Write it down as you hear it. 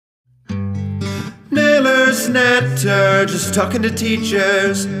Nailers Netter, just talking to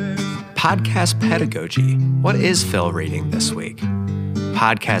teachers. Podcast pedagogy. What is Phil reading this week?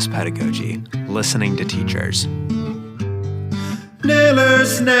 Podcast pedagogy. Listening to teachers.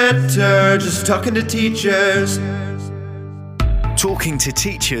 Nailers Netter, just talking to teachers. Talking to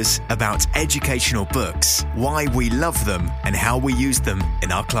teachers about educational books, why we love them, and how we use them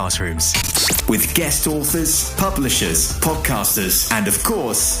in our classrooms. With guest authors, publishers, podcasters, and of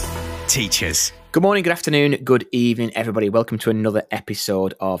course, teachers. Good morning, good afternoon, good evening, everybody. Welcome to another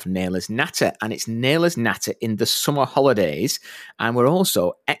episode of Nailers Natter. And it's Nailers Natter in the summer holidays. And we're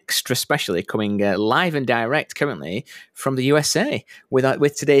also extra specially coming live and direct currently from the USA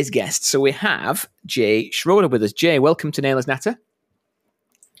with today's guest. So we have Jay Schroder with us. Jay, welcome to Nailers Natter.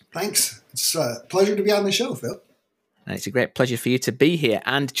 Thanks. It's a pleasure to be on the show, Phil. And it's a great pleasure for you to be here.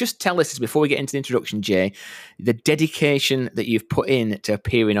 And just tell listeners, before we get into the introduction, Jay, the dedication that you've put in to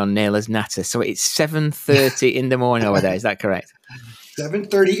appearing on Nailers Natter. So it's 7:30 in the morning over there. Is that correct?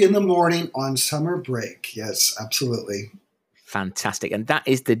 7:30 in the morning on summer break. Yes, absolutely. Fantastic. And that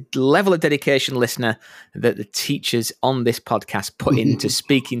is the level of dedication, listener, that the teachers on this podcast put into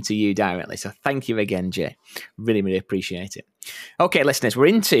speaking to you directly. So thank you again, Jay. Really, really appreciate it. Okay, listeners, we're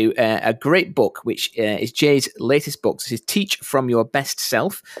into a great book, which is Jay's latest book. This is Teach from Your Best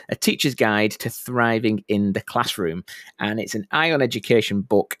Self, a teacher's guide to thriving in the classroom. And it's an Eye on Education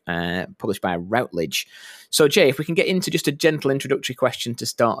book published by Routledge. So, Jay, if we can get into just a gentle introductory question to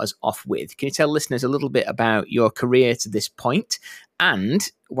start us off with, can you tell listeners a little bit about your career to this point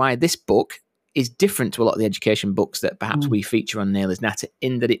and why this book is different to a lot of the education books that perhaps we feature on Nailers Natter,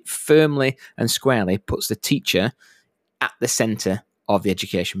 in that it firmly and squarely puts the teacher at the center of the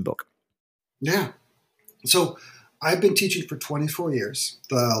education book? Yeah. So I've been teaching for 24 years.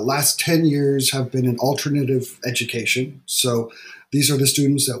 The last 10 years have been in alternative education. So these are the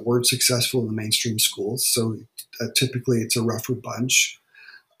students that weren't successful in the mainstream schools. So typically it's a rougher bunch.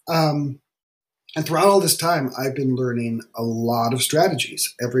 And throughout all this time, I've been learning a lot of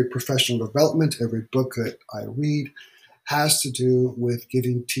strategies. Every professional development, every book that I read has to do with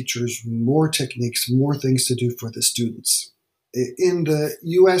giving teachers more techniques, more things to do for the students. In the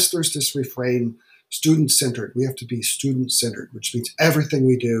US, there's this refrain, student-centered. We have to be student-centered, which means everything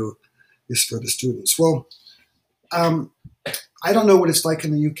we do is for the students. Well, I don't know what it's like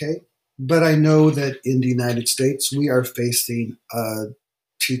in the UK, but I know that in the United States, we are facing a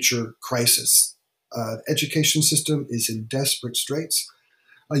teacher crisis. The education system is in desperate straits.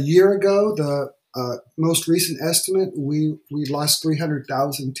 A year ago, the most recent estimate, we lost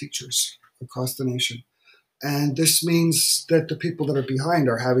 300,000 teachers across the nation. And this means that the people that are behind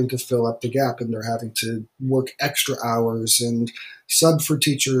are having to fill up the gap, and they're having to work extra hours and sub for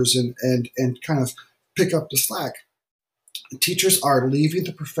teachers and kind of pick up the slack. Teachers are leaving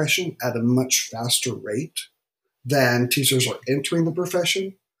the profession at a much faster rate than teachers are entering the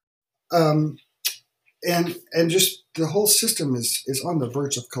profession. And just the whole system is on the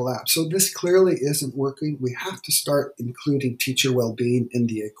verge of collapse. So this clearly isn't working. We have to start including teacher well-being in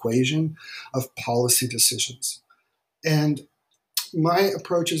the equation of policy decisions. And my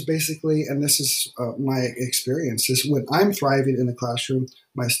approach is basically, and this is my experience, is when I'm thriving in the classroom,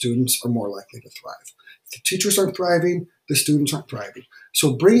 my students are more likely to thrive. If the teachers aren't thriving, the students aren't thriving.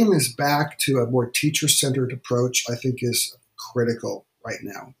 So bringing this back to a more teacher-centered approach, I think, is critical right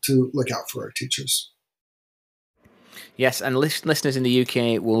now to look out for our teachers. Yes, and listeners in the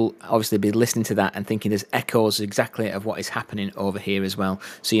UK will obviously be listening to that and thinking there's echoes exactly of what is happening over here as well.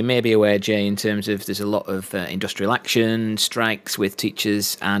 So you may be aware, Jay, in terms of there's a lot of industrial action, strikes with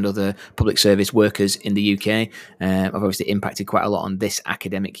teachers and other public service workers in the UK. Have obviously impacted quite a lot on this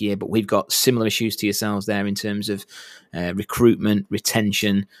academic year, but we've got similar issues to yourselves there in terms of recruitment,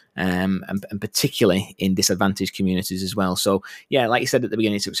 retention, and particularly in disadvantaged communities as well. So yeah, like you said at the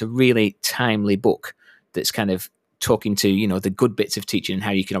beginning, it's a really timely book that's kind of talking to, you know, the good bits of teaching and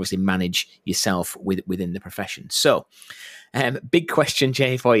how you can obviously manage yourself within the profession. So big question,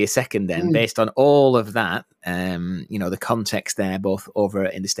 Jay, for you second then, based on all of that, you know, the context there, both over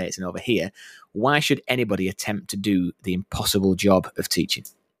in the States and over here, why should anybody attempt to do the impossible job of teaching?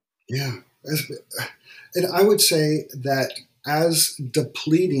 Yeah. And I would say that as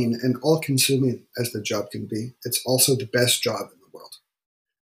depleting and all-consuming as the job can be, it's also the best job in the world.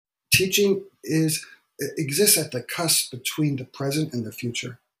 Teaching exists at the cusp between the present and the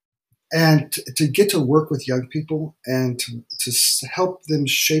future. And to get to work with young people and to help them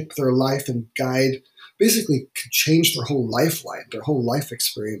shape their life and guide, basically change their whole lifeline, their whole life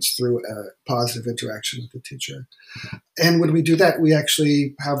experience through a positive interaction with the teacher. And when we do that, we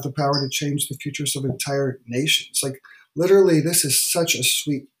actually have the power to change the futures of entire nations. Like literally, this is such a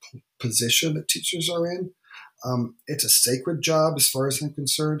sweet position that teachers are in. It's a sacred job as far as I'm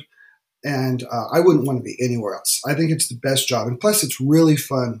concerned. And I wouldn't want to be anywhere else. I think it's the best job. And plus, it's really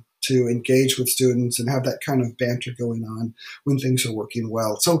fun to engage with students and have that kind of banter going on when things are working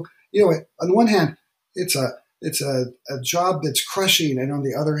well. So, on the one hand, it's a job that's crushing. And on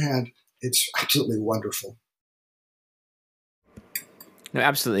the other hand, it's absolutely wonderful. No, it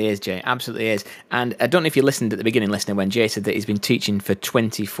absolutely is, Jay. Absolutely is. And I don't know if you listened at the beginning, listener, when Jay said that he's been teaching for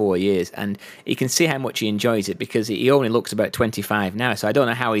 24 years, and you can see how much he enjoys it because he only looks about 25 now. So I don't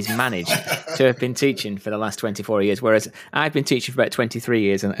know how he's managed to have been teaching for the last 24 years, whereas I've been teaching for about 23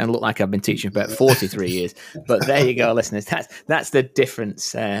 years and look like I've been teaching for about 43 years. But there you go, listeners. That's the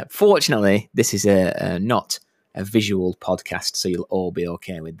difference. Fortunately, this is not a visual podcast, so you'll all be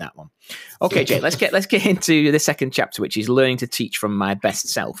okay with that one. Okay, Jay, let's get into the second chapter, which is learning to teach from my best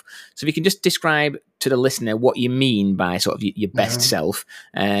self. So if you can just describe to the listener what you mean by sort of your best self,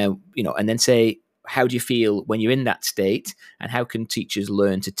 and then say, how do you feel when you're in that state, and how can teachers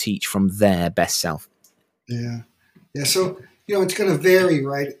learn to teach from their best self? Yeah. So, it's going to vary,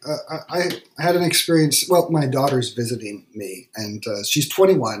 right? I had an experience, my daughter's visiting me, and she's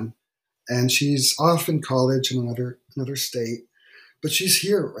 21, and she's off in college in another state, but she's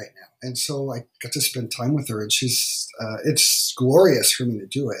here right now. And so I got to spend time with her, and it's glorious for me to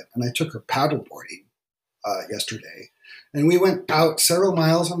do it. And I took her paddleboarding yesterday, and we went out several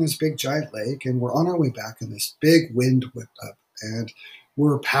miles on this big giant lake, and we're on our way back, and this big wind whipped up, and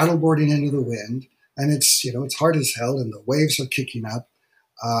we're paddleboarding into the wind, and it's hard as hell, and the waves are kicking up,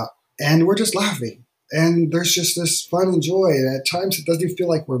 and we're just laughing. And there's just this fun and joy. And at times it doesn't feel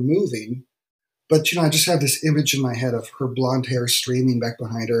like we're moving. But, I just have this image in my head of her blonde hair streaming back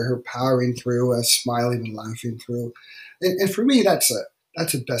behind her powering through, smiling and laughing through. And for me, that's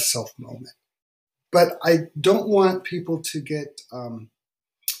a best self moment. But I don't want people to get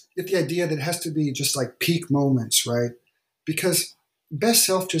the idea that it has to be just like peak moments, right? Because best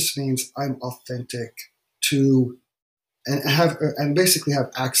self just means I'm authentic to and basically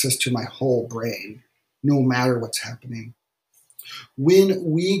have access to my whole brain, no matter what's happening. When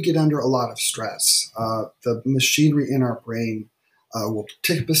we get under a lot of stress, the machinery in our brain will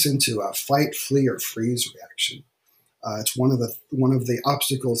tip us into a fight, flee, or freeze reaction. It's one of the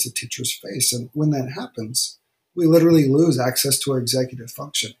obstacles that teachers face, and when that happens, we literally lose access to our executive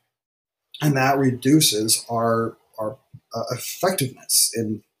function, and that reduces our effectiveness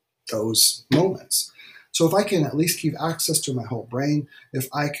in those moments. So if I can at least keep access to my whole brain, if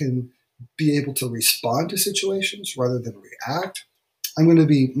I can be able to respond to situations rather than react, I'm going to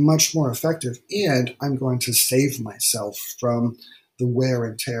be much more effective, and I'm going to save myself from the wear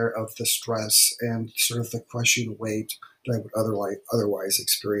and tear of the stress and sort of the crushing weight that I would otherwise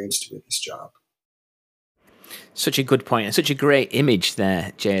experience doing this job. Such a good point, and such a great image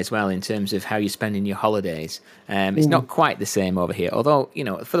there, Jay, as well, in terms of how you're spending your holidays. It's not quite the same over here, although,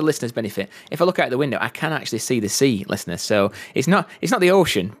 for the listeners' benefit, if I look out the window, I can actually see the sea, listeners. So it's not the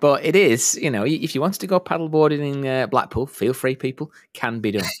ocean, but it is, if you want to go paddleboarding in Blackpool, feel free, people, can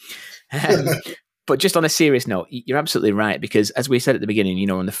be done. But just on a serious note, you're absolutely right, because as we said at the beginning,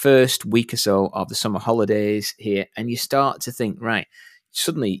 on the first week or so of the summer holidays here, and you start to think, right,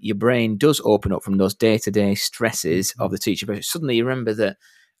 suddenly your brain does open up from those day-to-day stresses of the teacher. But suddenly you remember that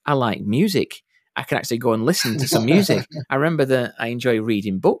I like music. I can actually go and listen to some music. I remember that I enjoy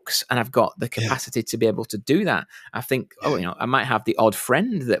reading books, and I've got the capacity to be able to do that. I think, I might have the odd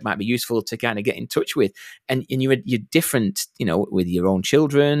friend that might be useful to kind of get in touch with. And you're different, with your own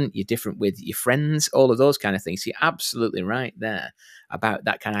children, you're different with your friends, all of those kind of things. So you're absolutely right there about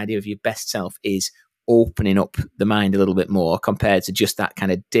that kind of idea of your best self is opening up the mind a little bit more compared to just that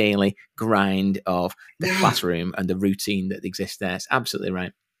kind of daily grind of the classroom and the routine that exists there. It's absolutely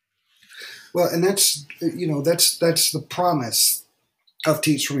right. Well, and that's the promise of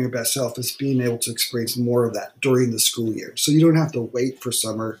Teach From Your Best Self, is being able to experience more of that during the school year. So you don't have to wait for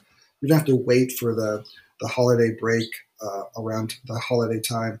summer. You don't have to wait for the holiday break around the holiday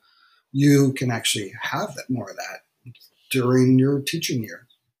time. You can actually have more of that during your teaching year.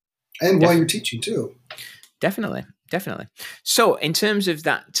 And while you're teaching too. Definitely. So in terms of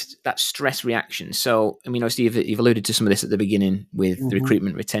that stress reaction, so, obviously you've alluded to some of this at the beginning with the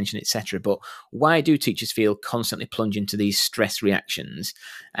recruitment, retention, etc. But why do teachers feel constantly plunge into these stress reactions?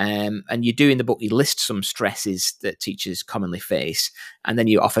 And you do in the book, you list some stresses that teachers commonly face, and then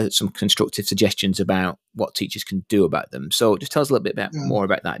you offer some constructive suggestions about what teachers can do about them. So just tell us a little bit more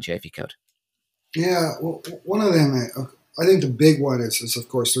about that, Jay, if you could. Yeah, well, one of them, I think the big one is of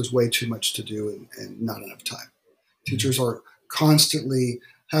course, there's way too much to do and not enough time. Teachers are constantly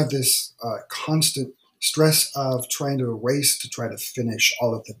have this constant stress of trying to erase to try to finish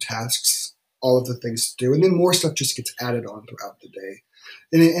all of the tasks, all of the things to do, and then more stuff just gets added on throughout the day,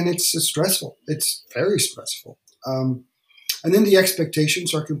 and it's stressful. It's very stressful. And then the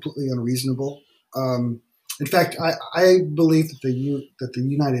expectations are completely unreasonable. In fact, I believe that the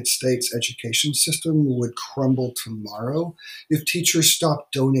United States education system would crumble tomorrow if teachers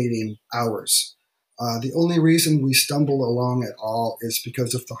stopped donating hours. The only reason we stumble along at all is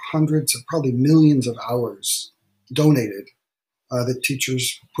because of the hundreds of probably millions of hours donated that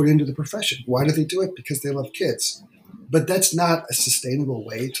teachers put into the profession. Why do they do it? Because they love kids. But that's not a sustainable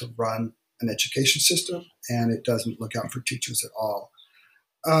way to run an education system, and it doesn't look out for teachers at all.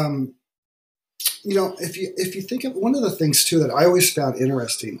 If you think of one of the things too that I always found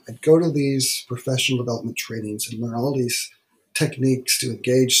interesting, I'd go to these professional development trainings and learn all these techniques to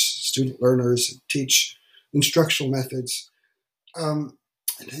engage student learners and teach instructional methods. And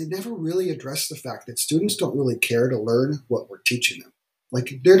they never really address the fact that students don't really care to learn what we're teaching them.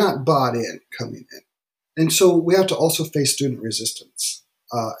 Like, they're not bought in coming in. And so we have to also face student resistance.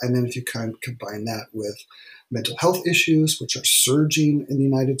 And then if you kind of combine that with mental health issues, which are surging in the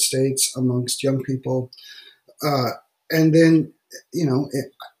United States amongst young people, and then,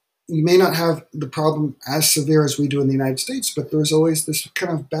 you may not have the problem as severe as we do in the United States, but there's always this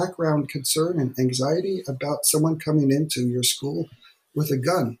kind of background concern and anxiety about someone coming into your school with a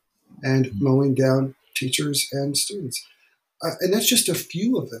gun and mowing down teachers and students. And that's just a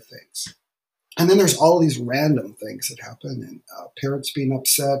few of the things. And then there's all these random things that happen, and parents being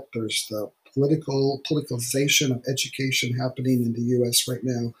upset. There's the politicalization of education happening in the U.S. right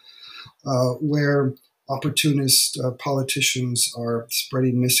now, where opportunist politicians are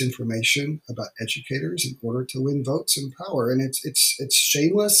spreading misinformation about educators in order to win votes and power. And it's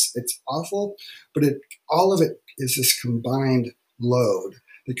shameless, it's awful, but all of it is this combined load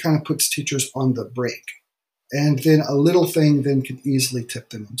that kind of puts teachers on the brink. And then a little thing then can easily tip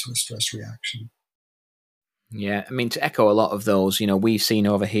them into a stress reaction. Yeah, I mean, to echo a lot of those, we've seen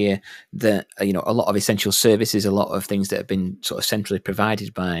over here that, a lot of essential services, a lot of things that have been sort of centrally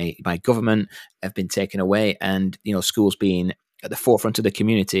provided by government have been taken away. And, schools being at the forefront of the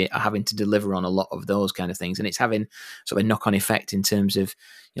community are having to deliver on a lot of those kind of things. And it's having sort of a knock-on effect in terms of,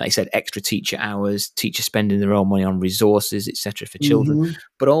 like you said, extra teacher hours, teachers spending their own money on resources, etc., for children.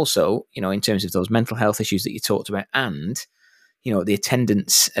 But also, in terms of those mental health issues that you talked about, and the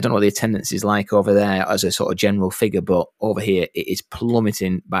attendance, I don't know what the attendance is like over there as a sort of general figure, but over here it is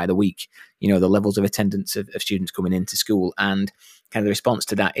plummeting by the week, the levels of attendance of students coming into school. And kind of the response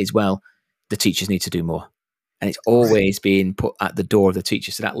to that is, well, the teachers need to do more. And it's always being put at the door of the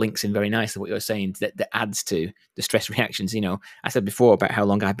teacher. So that links in very nicely what you're saying, that adds to the stress reactions. I said before about how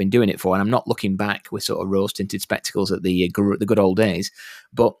long I've been doing it for, and I'm not looking back with sort of rose-tinted spectacles at the good old days,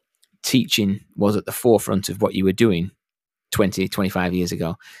 but teaching was at the forefront of what you were doing 20, 25 years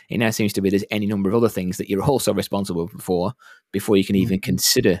ago. It now seems to be there's any number of other things that you're also responsible for before you can even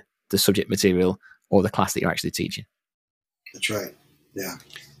consider the subject material or the class that you're actually teaching. That's right. Yeah.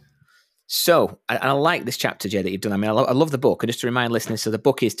 So, I like this chapter, Jay, that you've done. I mean, I love the book. And just to remind listeners, so the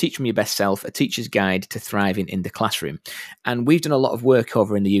book is Teach From Your Best Self, A Teacher's Guide to Thriving in the Classroom. And we've done a lot of work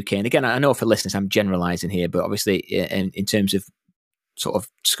over in the UK. And again, I know for listeners, I'm generalizing here, but obviously in terms of sort of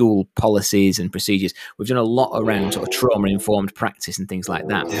school policies and procedures, we've done a lot around sort of trauma-informed practice and things like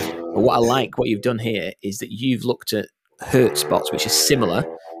that. But what I like, what you've done here, is that you've looked at hurt spots, which is similar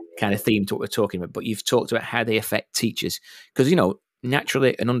kind of theme to what we're talking about, but you've talked about how they affect teachers. Because,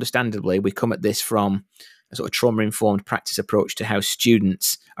 naturally and understandably, we come at this from a sort of trauma-informed practice approach to how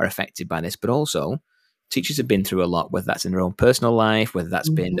students are affected by this, but also teachers have been through a lot, whether that's in their own personal life, whether that's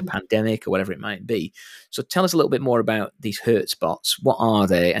been the pandemic or whatever it might be. So tell us a little bit more about these hurt spots. What are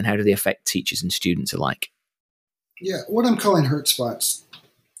they, and how do they affect teachers and students alike? Yeah, what I'm calling hurt spots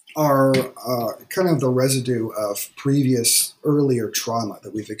are kind of the residue of previous earlier trauma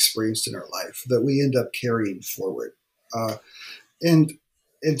that we've experienced in our life that we end up carrying forward. And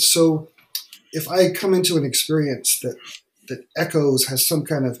so if I come into an experience that has some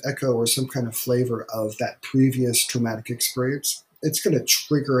kind of echo or some kind of flavor of that previous traumatic experience, it's going to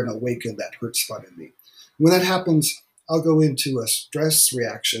trigger and awaken that hurt spot in me. When that happens, I'll go into a stress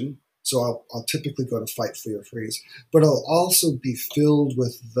reaction. So I'll typically go to fight, flee, or freeze, but I'll also be filled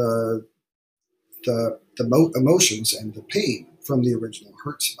with the emotions and the pain from the original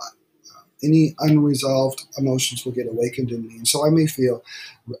hurt spot. Any unresolved emotions will get awakened in me. And so I may feel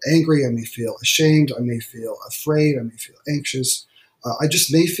angry, I may feel ashamed, I may feel afraid, I may feel anxious. I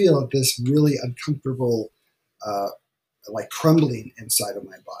just may feel this really uncomfortable, like crumbling inside of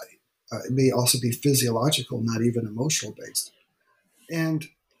my body. It may also be physiological, not even emotional based. And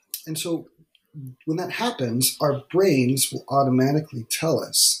so when that happens, our brains will automatically tell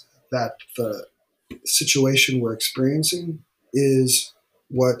us that the situation we're experiencing is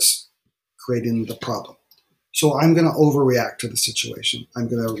what's creating the problem. So I'm going to overreact to the situation. I'm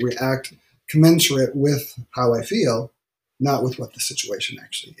going to react commensurate with how I feel, not with what the situation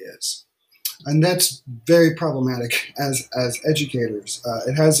actually is. And that's very problematic as educators.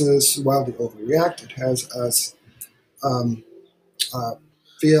 It has us wildly overreact. It has us uh,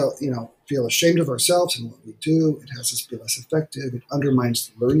 feel ashamed of ourselves and what we do. It has us be less effective. It undermines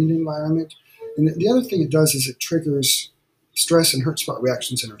the learning environment. And the other thing it does is it triggers stress and hurt spot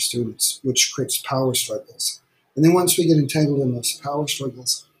reactions in our students, which creates power struggles. And then once we get entangled in those power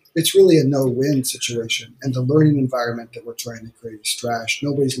struggles, it's really a no-win situation. And the learning environment that we're trying to create is trash.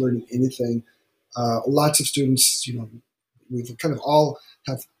 Nobody's learning anything. Lots of students, we've kind of all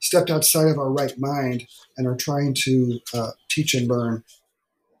have stepped outside of our right mind and are trying to teach and learn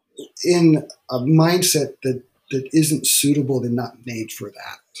in a mindset that isn't suitable and not made for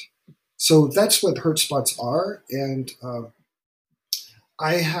that. So that's what hurt spots are. And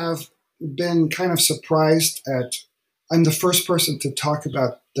I have been kind of surprised I'm the first person to talk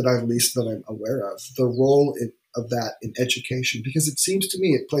about that, at least that I'm aware of, the role of that in education, because it seems to me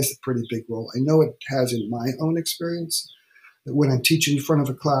it plays a pretty big role. I know it has in my own experience. That when I'm teaching in front of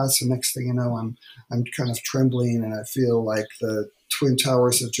a class, the next thing you know, I'm kind of trembling and I feel like the Twin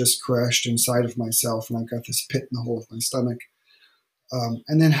Towers have just crashed inside of myself and I've got this pit in the hole of my stomach.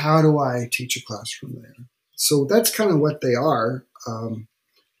 And then how do I teach a class from there? So that's kind of what they are.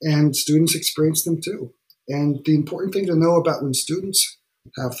 And students experience them too. And the important thing to know about when students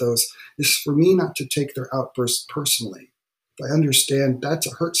have those is for me not to take their outbursts personally. If I understand that's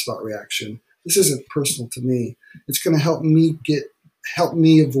a hurt spot reaction, this isn't personal to me. It's going to help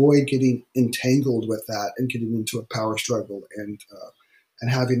me avoid getting entangled with that and getting into a power struggle and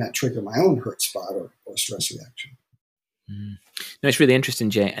having that trigger my own hurt spot or stress reaction. No, it's really interesting,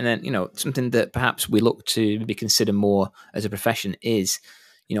 Jay. And then, something that perhaps we look to maybe consider more as a profession is,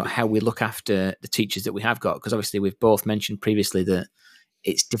 how we look after the teachers that we have got. Because obviously we've both mentioned previously that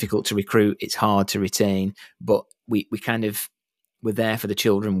it's difficult to recruit, it's hard to retain, but we're there for the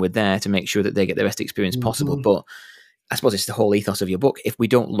children. We're there to make sure that they get the best experience possible. But I suppose it's the whole ethos of your book. If we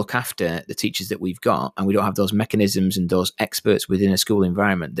don't look after the teachers that we've got and we don't have those mechanisms and those experts within a school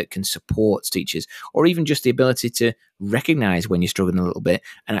environment that can support teachers, or even just the ability to recognize when you're struggling a little bit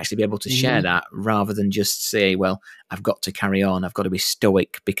and actually be able to share that rather than just say, well, I've got to carry on. I've got to be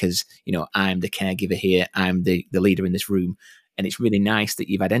stoic because, I'm the caregiver here. I'm the leader in this room. And it's really nice that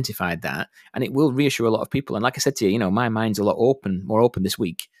you've identified that, and it will reassure a lot of people. And like I said to you, my mind's a lot more open this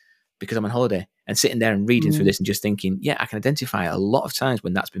week because I'm on holiday and sitting there and reading through this and just thinking, yeah, I can identify a lot of times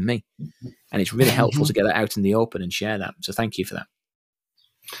when that's been me. And it's really helpful to get that out in the open and share that. So thank you for that.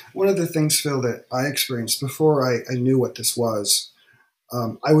 One of the things, Phil, that I experienced before I knew what this was,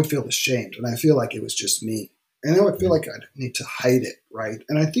 I would feel ashamed, and I feel like it was just me. And I would feel like I'd need to hide it, right?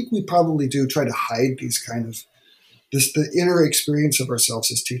 And I think we probably do try to hide these kind of the inner experience of ourselves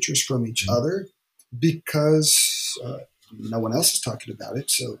as teachers from each other because no one else is talking about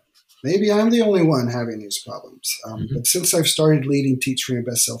it. So maybe I'm the only one having these problems. But since I've started leading Teach for Your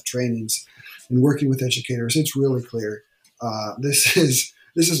Best Self trainings and working with educators, it's really clear. This is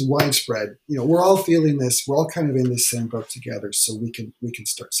widespread. We're all feeling this. We're all kind of in this same boat together. So we can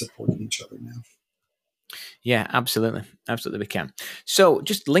start supporting each other now. Yeah, absolutely. Absolutely we can. So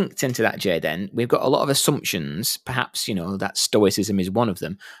just linked into that, Jay, then, we've got a lot of assumptions, perhaps, that stoicism is one of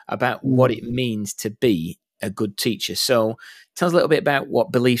them, about what it means to be a good teacher. So tell us a little bit about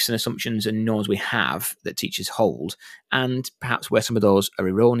what beliefs and assumptions and norms we have that teachers hold, and perhaps where some of those are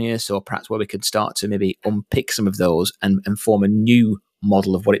erroneous, or perhaps where we could start to maybe unpick some of those and form a new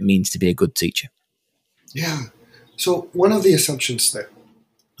model of what it means to be a good teacher. Yeah. So one of the assumptions that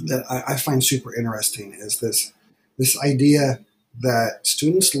I find super interesting is this idea that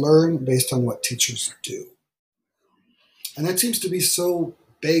students learn based on what teachers do. And that seems to be so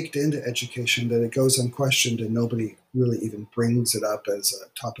baked into education that it goes unquestioned and nobody really even brings it up as a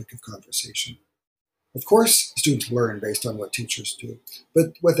topic of conversation. Of course, students learn based on what teachers do.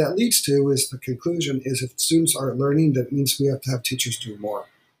 But what that leads to is the conclusion is if students aren't learning, that means we have to have teachers do more.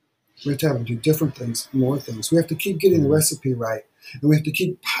 We have to have them do different things, more things. We have to keep getting the recipe right. And we have to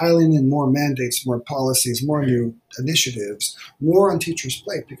keep piling in more mandates, more policies, more new initiatives, more on teachers'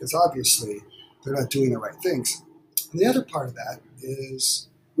 plate, because obviously they're not doing the right things. And the other part of that is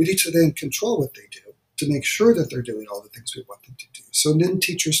we need to then control what they do to make sure that they're doing all the things we want them to do. So then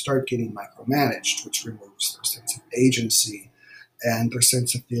teachers start getting micromanaged, which removes their sense of agency and their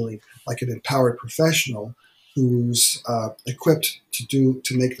sense of feeling like an empowered professional who's equipped to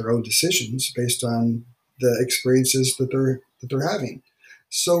make their own decisions based on the experiences that they're having.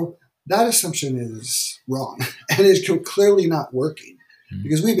 So that assumption is wrong, and it's clearly not working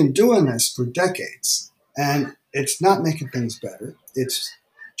because we've been doing this for decades, and it's not making things better. It's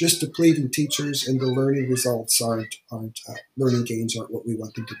just depleting teachers, and the learning results aren't learning gains aren't what we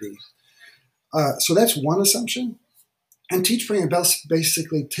want them to be. So that's one assumption. And Teach Bring Best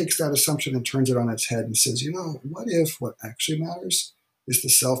basically takes that assumption and turns it on its head and says, what if what actually matters is the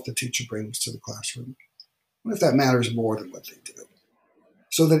self the teacher brings to the classroom? What if that matters more than what they do?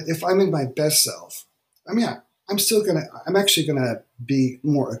 So that if I'm in my best self, I'm actually gonna be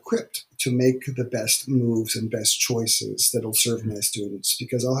more equipped to make the best moves and best choices that'll serve my students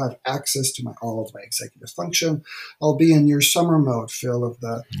because I'll have access to all of my executive function. I'll be in your summer mode, Phil, of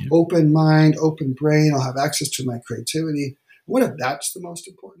the open mind, open brain. I'll have access to my creativity. What if that's the most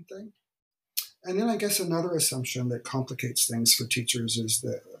important thing? And then I guess another assumption that complicates things for teachers is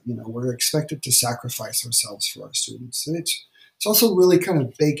that, we're expected to sacrifice ourselves for our students. And it's also really kind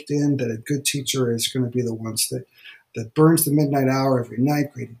of baked in that a good teacher is going to be the ones that burns the midnight hour every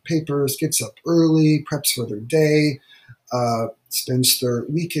night, grading papers, gets up early, preps for their day, spends their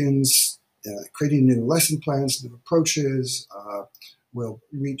weekends creating new lesson plans, new approaches, will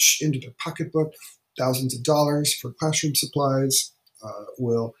reach into their pocketbook thousands of dollars for classroom supplies,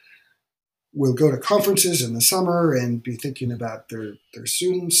 will go to conferences in the summer and be thinking about their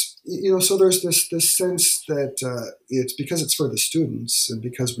students. So there's this sense that it's because it's for the students and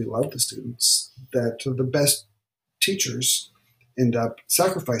because we love the students that the best teachers end up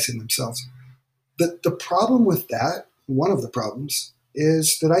sacrificing themselves. The problem with that, one of the problems,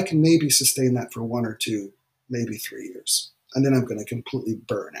 is that I can maybe sustain that for 1 or 2, maybe 3 years, and then I'm going to completely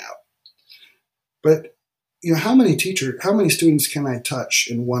burn out. But how many students can I touch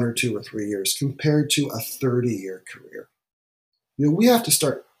in 1 or 2 or 3 years compared to a 30-year career? We have to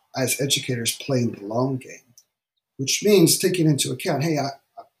start as educators playing the long game, which means taking into account, hey,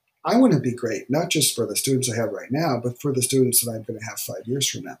 I want to be great, not just for the students I have right now, but for the students that I'm going to have 5 years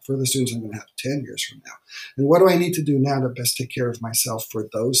from now, for the students I'm going to have 10 years from now. And what do I need to do now to best take care of myself for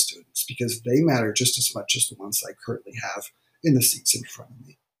those students? Because they matter just as much as the ones I currently have in the seats in front of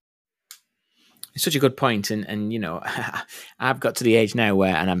me. It's such a good point, and I've got to the age now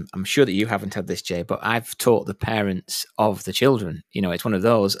where, and I'm sure that you haven't had this, Jay, but I've taught the parents of the children. It's one of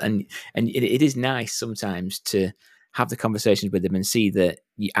those, and it is nice sometimes to have the conversations with them and see that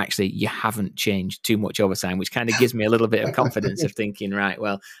you haven't changed too much over time, which kind of gives me a little bit of confidence of thinking, right,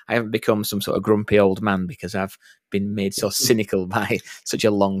 well, I haven't become some sort of grumpy old man because I've been made so cynical by such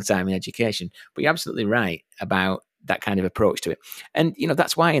a long time in education. But you're absolutely right about that kind of approach to it. And,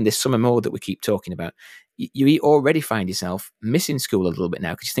 that's why in this summer mode that we keep talking about, you already find yourself missing school a little bit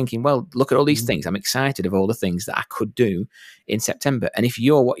now because you're thinking, well, look at all these things. I'm excited of all the things that I could do in September. And if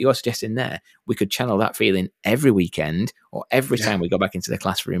what you're suggesting there, we could channel that feeling every weekend or every time we go back into the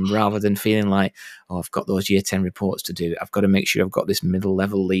classroom rather than feeling like, oh, I've got those year 10 reports to do. I've got to make sure I've got this middle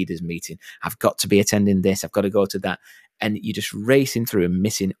level leaders meeting. I've got to be attending this. I've got to go to that. And you're just racing through and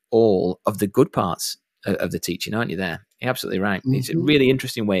missing all of the good parts of the teaching, aren't you there? You're absolutely right. Mm-hmm. It's a really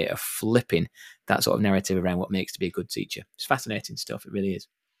interesting way of flipping that sort of narrative around what makes to be a good teacher. It's fascinating stuff. It really is.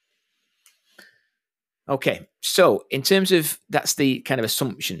 Okay. So in terms of, that's the kind of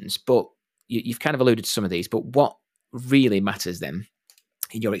assumptions, but you've kind of alluded to some of these, but what really matters then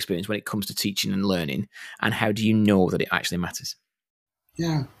in your experience when it comes to teaching and learning, and how do you know that it actually matters?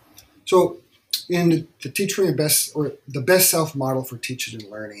 Yeah. So in the Teach for Your Best, or the best self model for teaching and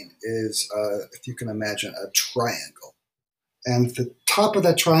learning is, if you can imagine, a triangle. And the top of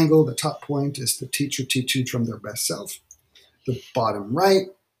that triangle, the top point, is the teacher teaching from their best self. The bottom right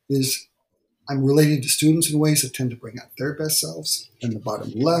is I'm relating to students in ways that tend to bring out their best selves. And the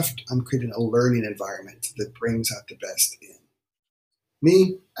bottom left, I'm creating a learning environment that brings out the best in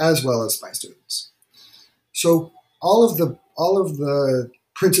me as well as my students. So all of the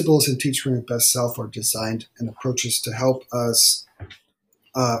principles in Teach for Your Best Self are designed and approaches to help us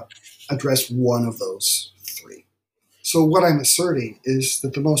address one of those three. So what I'm asserting is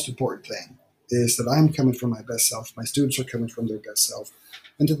that the most important thing is that I'm coming from my best self, my students are coming from their best self,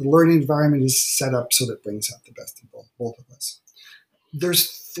 and that the learning environment is set up so that it brings out the best in both of us. There's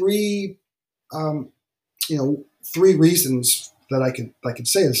three reasons that I can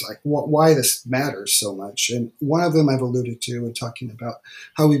say this, like why this matters so much. And one of them I've alluded to in talking about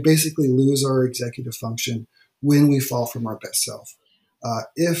how we basically lose our executive function when we fall from our best self.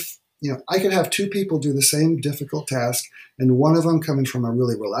 If I could have two people do the same difficult task, and one of them coming from a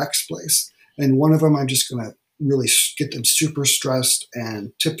really relaxed place, and one of them I'm just going to really get them super stressed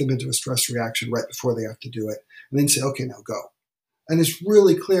and tip them into a stress reaction right before they have to do it, and then say, okay, now go. And it's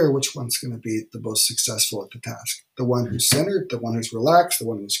really clear which one's going to be the most successful at the task. The one who's centered, the one who's relaxed, the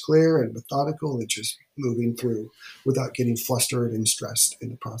one who's clear and methodical and just moving through without getting flustered and stressed in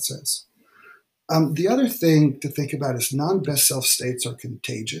the process. The other thing to think about is non-best self states are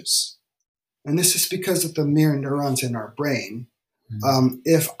contagious. And this is because of the mirror neurons in our brain.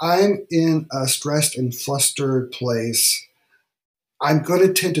 If I'm in a stressed and flustered place, I'm going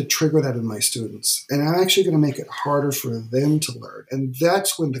to tend to trigger that in my students. And I'm actually going to make it harder for them to learn. And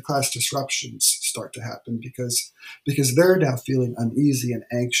that's when the class disruptions start to happen because they're now feeling uneasy and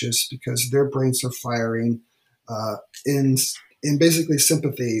anxious because their brains are firing in basically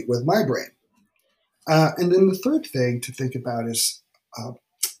sympathy with my brain. And then the third thing to think about is,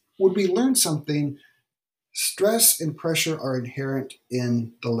 would we learn something? Stress and pressure are inherent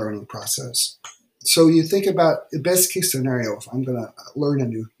in the learning process. So you think about the best case scenario, if I'm going to learn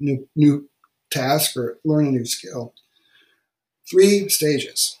a new task or learn a new skill, 3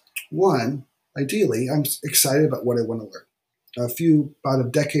 stages. 1, ideally, I'm excited about what I want to learn. About a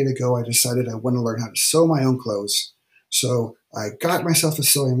decade ago, I decided I want to learn how to sew my own clothes. So I got myself a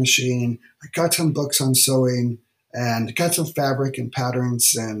sewing machine, I got some books on sewing, and got some fabric and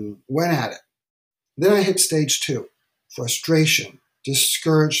patterns and went at it. Then I hit stage 2, frustration,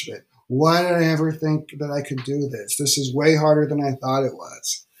 discouragement. Why did I ever think that I could do this? This is way harder than I thought it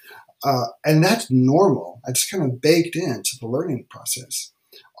was. And that's normal. It's kind of baked into the learning process.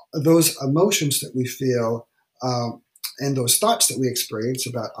 Those emotions that we feel and those thoughts that we experience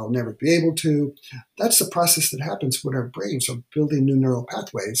about I'll never be able to, that's the process that happens when our brains are building new neural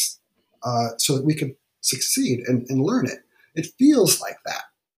pathways so that we can succeed and learn it. It feels like that.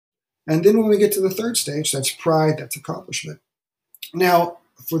 And then when we get to the 3rd stage, that's pride, that's accomplishment. Now,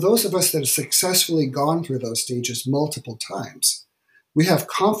 for those of us that have successfully gone through those stages multiple times, we have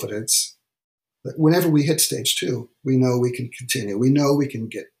confidence that whenever we hit stage 2, we know we can continue. We know we can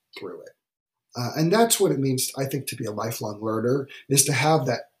get through it. And that's what it means, I think, to be a lifelong learner, is to have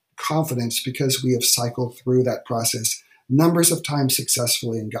that confidence because we have cycled through that process numbers of times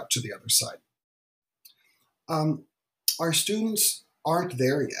successfully and got to the other side. Our students aren't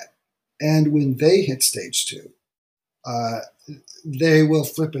there yet. And when they hit stage 2, they will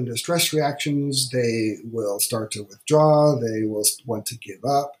flip into stress reactions. They will start to withdraw. They will want to give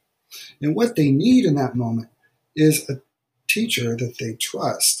up. And what they need in that moment is a teacher that they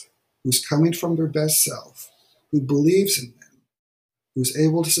trust, who's coming from their best self, who believes in them, who's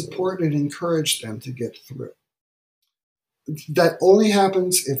able to support and encourage them to get through. That only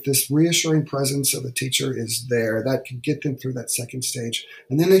happens if this reassuring presence of a teacher is there. That can get them through that 2nd stage.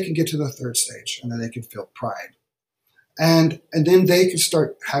 And then they can get to the 3rd stage, and then they can feel pride. And then they can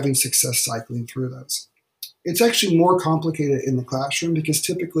start having success cycling through those. It's actually more complicated in the classroom because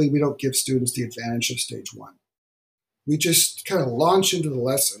typically we don't give students the advantage of stage 1. We just kind of launch into the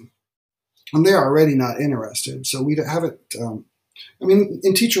lesson, and they're already not interested. So we haven't,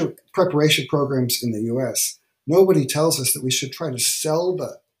 in teacher preparation programs in the U.S., nobody tells us that we should try to sell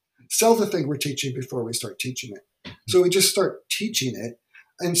the thing we're teaching before we start teaching it. So we just start teaching it,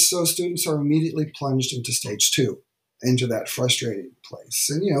 and so students are immediately plunged into stage 2. Into that frustrating place.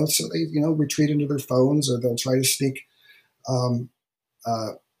 And, so they, retreat into their phones, or they'll try to sneak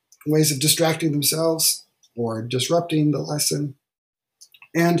ways of distracting themselves or disrupting the lesson.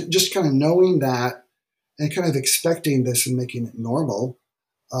 And just kind of knowing that and kind of expecting this and making it normal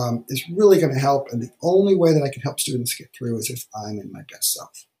is really going to help. And the only way that I can help students get through is if I'm in my best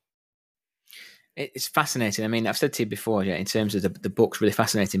self. It's fascinating. I mean, I've said to you before, in terms of the book's really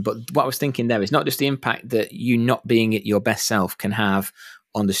fascinating, but what I was thinking there is not just the impact that you not being at your best self can have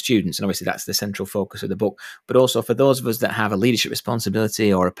on the students, and obviously that's the central focus of the book, but also for those of us that have a leadership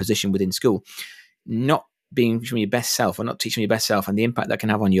responsibility or a position within school, not being your best self or not teaching your best self and the impact that can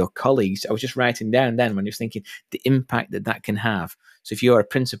have on your colleagues. I was just writing down then when I was thinking the impact that can have. So if you're a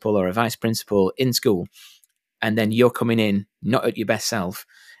principal or a vice principal in school, and then you're coming in not at your best self,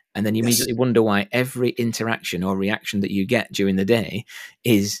 and then you immediately wonder why every interaction or reaction that you get during the day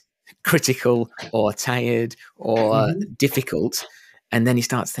is critical or tired or difficult. And then you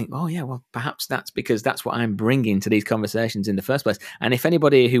start to think, oh, yeah, well, perhaps that's because that's what I'm bringing to these conversations in the first place. And if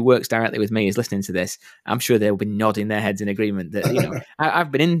anybody who works directly with me is listening to this, I'm sure they'll be nodding their heads in agreement that,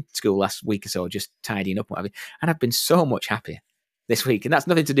 I've been in school last week or so, just tidying up and what have you, and I've been so much happier this week. And that's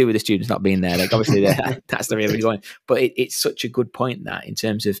nothing to do with the students not being there. Like, obviously, that's the way we're going. But it's such a good point that in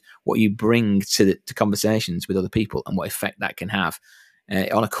terms of what you bring to conversations with other people and what effect that can have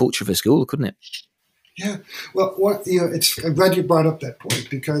on a culture of a school, couldn't it? Yeah. Well, I'm glad you brought up that point,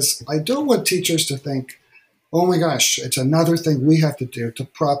 because I don't want teachers to think oh my gosh, it's another thing we have to do to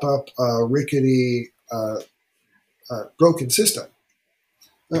prop up a rickety, broken system.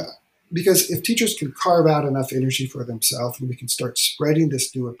 Because if teachers can carve out enough energy for themselves and we can start spreading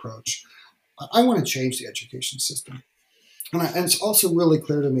this new approach, I want to change the education system. And it's also really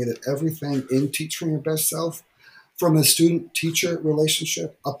clear to me that everything in Teaching Your Best Self, from a student-teacher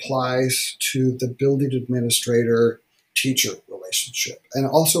relationship, applies to the building administrator-teacher relationship. And it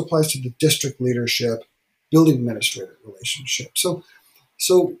also applies to the district leadership, building administrator relationship. So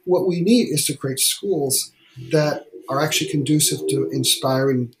what we need is to create schools that are actually conducive to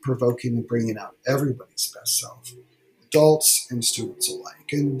inspiring, provoking, and bringing out everybody's best self, adults and students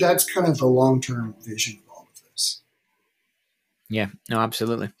alike. And that's kind of the long-term vision of all of this. Yeah, no,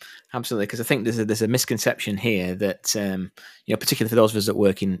 absolutely. Because I think there's a misconception here that, particularly for those of us that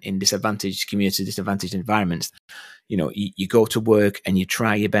work in disadvantaged communities, disadvantaged environments, you go to work and you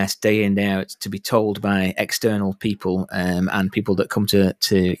try your best day in, day out to be told by external people and people that come to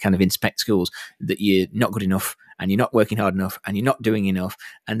kind of inspect schools that you're not good enough and you're not working hard enough and you're not doing enough.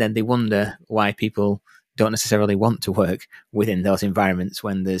 And then they wonder why people don't necessarily want to work within those environments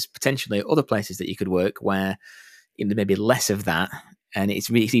when there's potentially other places that you could work where there may be less of that. And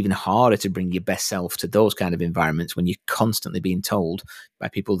it's even harder to bring your best self to those kind of environments when you're constantly being told by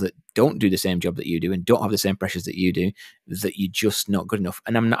people that don't do the same job that you do and don't have the same pressures that you do, that you're just not good enough.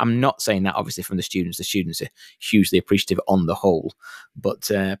 And I'm not saying that obviously from the students. The students are hugely appreciative on the whole, but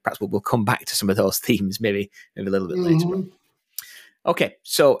perhaps we'll come back to some of those themes maybe a little bit later. Okay,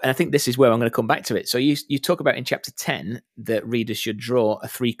 so and I think this is where I'm going to come back to it. So you talk about in chapter 10 that readers should draw a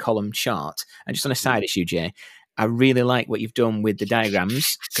 3-column chart. And just on a side issue, Jay, I really like what you've done with the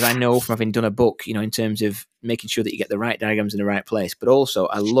diagrams, because I know from having done a book, in terms of making sure that you get the right diagrams in the right place, but also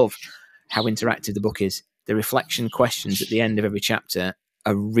I love how interactive the book is. The reflection questions at the end of every chapter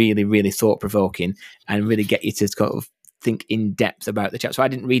are really, really thought-provoking and really get you to kind of think in depth about the chapter. So I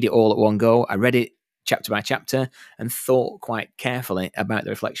didn't read it all at one go. I read it chapter by chapter and thought quite carefully about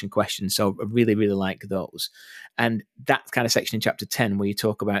the reflection questions. So I really, really like those. And that kind of section in chapter 10 where you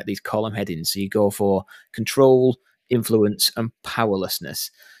talk about these column headings. So you go for control, influence, and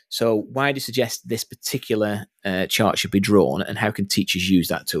powerlessness. So why do you suggest this particular chart should be drawn, and how can teachers use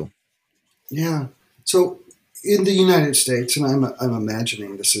that tool? Yeah. So in the United States, and I'm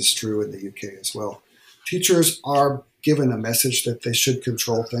imagining this is true in the UK as well, teachers are given a message that they should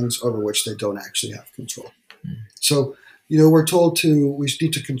control things over which they don't actually have control. So, we're told we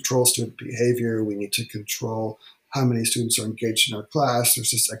need to control student behavior. We need to control how many students are engaged in our class.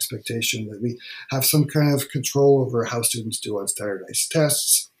 There's this expectation that we have some kind of control over how students do on standardized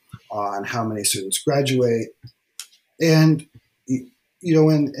tests, on how many students graduate. And,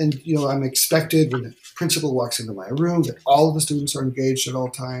 I'm expected when the principal walks into my room that all of the students are engaged at all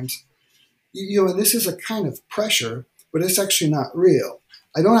times. And this is a kind of pressure, but it's actually not real.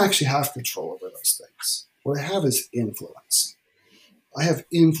 I don't actually have control over those things. What I have is influence. I have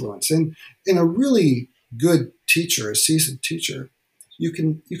influence. And in a really good teacher, a seasoned teacher, you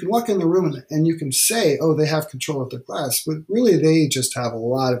can walk in the room and you can say, oh, they have control of their class, but really they just have a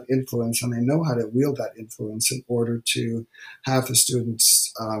lot of influence and they know how to wield that influence in order to have the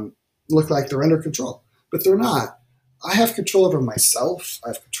students look like they're under control. But they're not. I have control over myself. I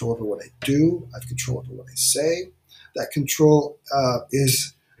have control over what I do. I have control over what I say. That control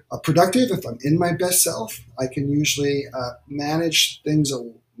is productive if I'm in my best self. I can usually manage things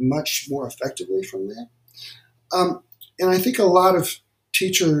much more effectively from there. And I think a lot of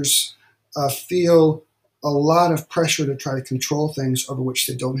teachers feel a lot of pressure to try to control things over which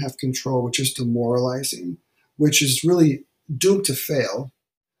they don't have control, which is demoralizing, which is really doomed to fail,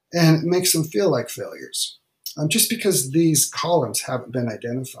 and it makes them feel like failures. Just because these columns haven't been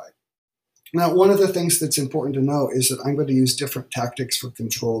identified. Now, one of the things that's important to know is that I'm going to use different tactics for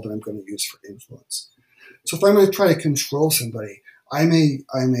control than I'm going to use for influence. So if I'm going to try to control somebody, I may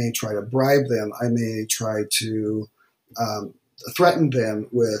try to bribe them. I may try to threaten them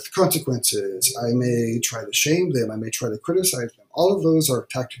with consequences. I may try to shame them. I may try to criticize them. All of those are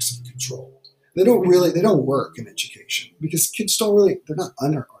tactics of control. They don't work in education because kids they're not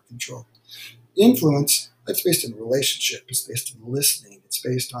under our control. Influence, that's based on relationship. It's based on listening. It's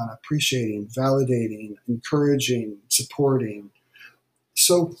based on appreciating, validating, encouraging, supporting.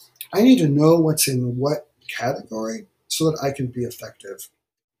 So I need to know what's in what category so that I can be effective.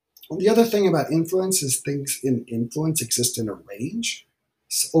 And the other thing about influence is things in influence exist in a range.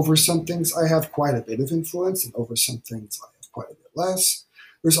 So over some things, I have quite a bit of influence, and over some things, I have quite a bit less.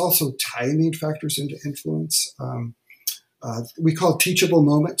 There's also timing factors into influence. We call teachable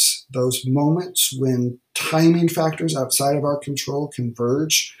moments those moments when timing factors outside of our control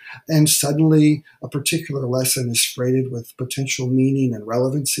converge, and suddenly a particular lesson is freighted with potential meaning and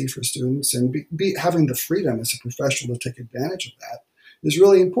relevancy for students. And having the freedom as a professional to take advantage of that is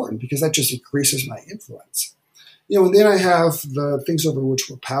really important, because that just increases my influence. And then I have the things over which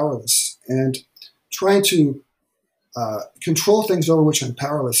we're powerless, and trying to control things over which I'm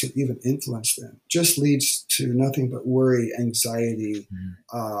powerless or even influence them just leads to nothing but worry, anxiety,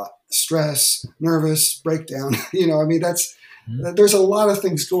 stress, nervous breakdown. There's a lot of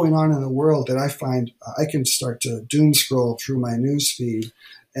things going on in the world that I find I can start to doom scroll through my news feed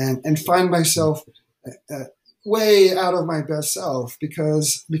and find myself way out of my best self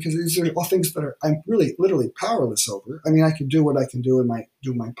because these are all things that I'm really literally powerless over. I mean, I can do what I can do and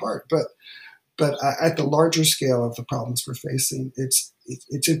do my part, but at the larger scale of the problems we're facing,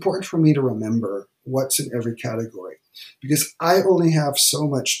 it's important for me to remember what's in every category, because I only have so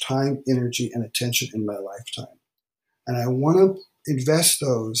much time, energy, and attention in my lifetime. And I want to invest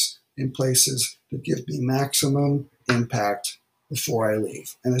those in places that give me maximum impact before I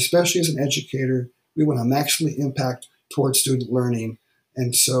leave. And especially as an educator, we want to maximally impact towards student learning.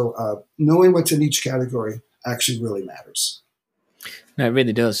 And so knowing what's in each category actually really matters. No, it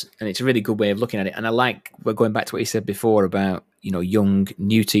really does. And it's a really good way of looking at it. And we're going back to what you said before about, young,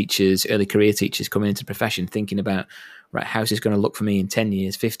 new teachers, early career teachers coming into the profession, thinking about, right, how's this going to look for me in 10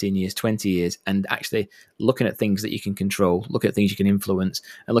 years, 15 years, 20 years, and actually looking at things that you can control, looking at things you can influence,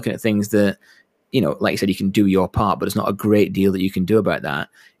 and looking at things that, like you said, you can do your part, but there's not a great deal that you can do about that.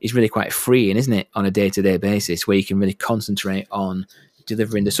 It's really quite freeing, isn't it, on a day-to-day basis, where you can really concentrate on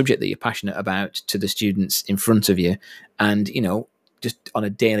delivering the subject that you're passionate about to the students in front of you, and, just on a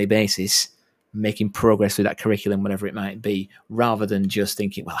daily basis, making progress through that curriculum, whatever it might be, rather than just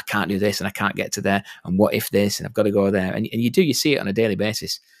thinking, well, I can't do this and I can't get to there, and what if this, and I've got to go there. And you see it on a daily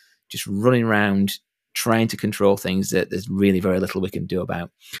basis, just running around trying to control things that there's really very little we can do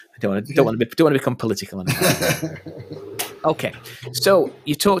about. I don't want to become political on it. Okay, so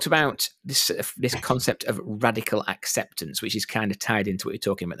you talked about this concept of radical acceptance, which is kind of tied into what you're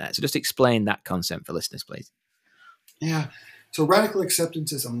talking about there. So just explain that concept for listeners, please. Yeah. So radical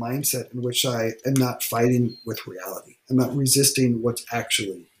acceptance is a mindset in which I am not fighting with reality. I'm not resisting what's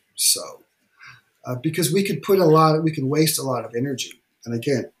actually so. Because we can waste a lot of energy. And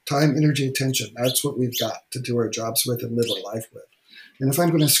again, time, energy, attention, that's what we've got to do our jobs with and live our life with. And if I'm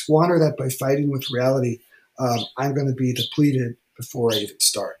going to squander that by fighting with reality, I'm going to be depleted before I even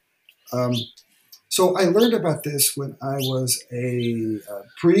start. So I learned about this when I was a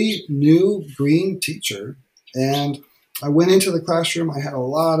pretty new green teacher, and I went into the classroom. I had a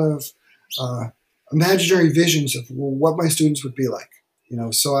lot of imaginary visions of what my students would be like.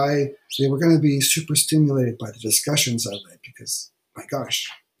 So they were going to be super stimulated by the discussions I led, because, my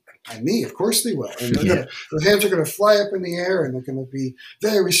gosh, I'm me. Of course they will. And their hands are going to fly up in the air, and they're going to be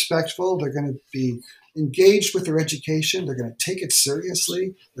very respectful. They're going to be engaged with their education. They're going to take it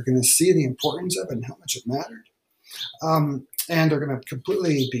seriously. They're going to see the importance of it and how much it mattered. And they're going to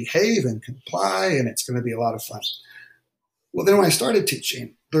completely behave and comply, and it's going to be a lot of fun. Well, then when I started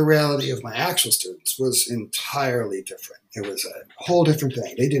teaching, the reality of my actual students was entirely different. It was a whole different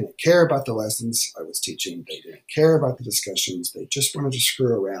thing. They didn't care about the lessons I was teaching. They didn't care about the discussions. They just wanted to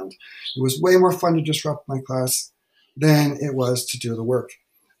screw around. It was way more fun to disrupt my class than it was to do the work.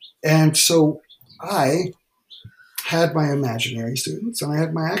 And so I had my imaginary students and I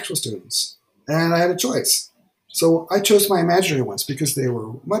had my actual students, and I had a choice. So I chose my imaginary ones because they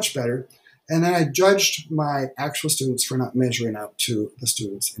were much better. And then I judged my actual students for not measuring up to the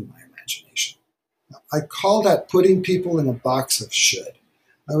students in my imagination. I call that putting people in a box of should.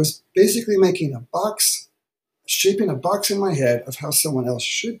 I was basically making a box, shaping a box in my head of how someone else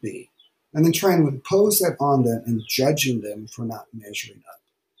should be, and then trying to impose that on them and judging them for not measuring up.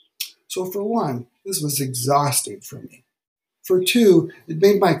 So for one, this was exhausting for me. For two, it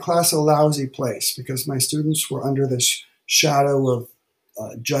made my class a lousy place because my students were under this shadow of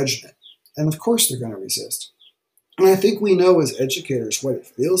judgment. And of course they're going to resist. And I think we know as educators what it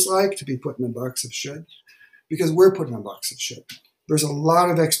feels like to be put in a box of should, because we're put in a box of should. There's a lot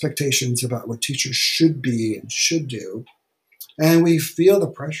of expectations about what teachers should be and should do. And we feel the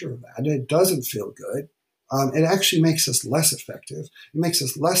pressure of that. And it doesn't feel good. It actually makes us less effective. It makes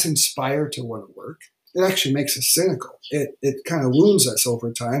us less inspired to want to work. It actually makes us cynical. It kind of wounds us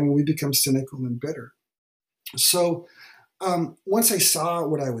over time, and we become cynical and bitter. So once I saw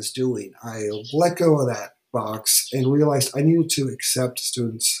what I was doing, I let go of that box and realized I needed to accept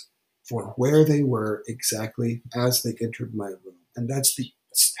students for where they were exactly as they entered my room. And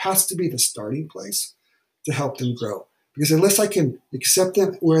has to be the starting place to help them grow. Because unless I can accept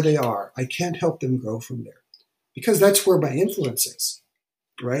them where they are, I can't help them grow from there. Because that's where my influence is,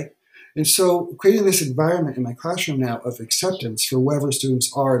 right? And so creating this environment in my classroom now of acceptance for wherever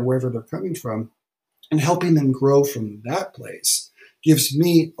students are and wherever they're coming from, and helping them grow from that place gives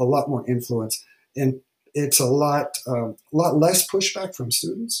me a lot more influence. And it's a lot less pushback from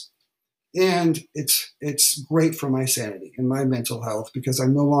students. And it's great for my sanity and my mental health because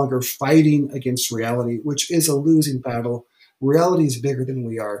I'm no longer fighting against reality, which is a losing battle. Reality is bigger than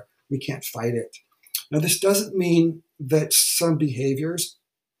we are. We can't fight it. Now, this doesn't mean that some behaviors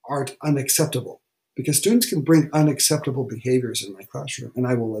aren't unacceptable, because students can bring unacceptable behaviors in my classroom, and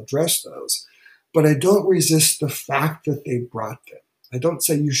I will address those. But I don't resist the fact that they brought them. I don't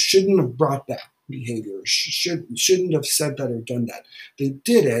say you shouldn't have brought that behavior, shouldn't have said that or done that. They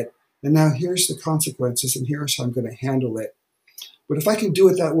did it, and now here's the consequences, and here's how I'm going to handle it. But if I can do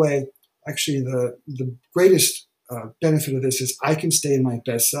it that way, actually the greatest benefit of this is I can stay in my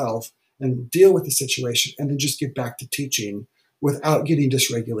best self and deal with the situation and then just get back to teaching without getting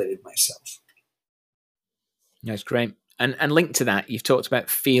dysregulated myself. That's great. And linked to that, you've talked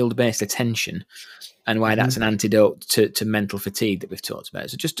about field-based attention and why that's an antidote to mental fatigue that we've talked about.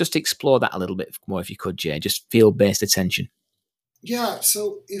 So just explore that a little bit more if you could, Jay, just field-based attention. Yeah.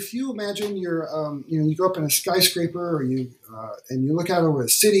 So if you imagine you're, you go up in a skyscraper or and you look out over a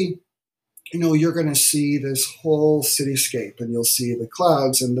city, you're going to see this whole cityscape, and you'll see the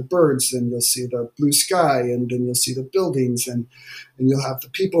clouds and the birds, and you'll see the blue sky, and then you'll see the buildings, and you'll have the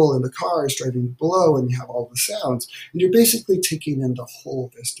people and the cars driving below, and you have all the sounds, and you're basically taking in the whole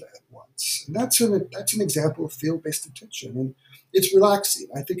vista at once. And that's an example of field-based attention, and it's relaxing.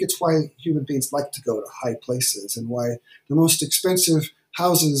 I think it's why human beings like to go to high places, and why the most expensive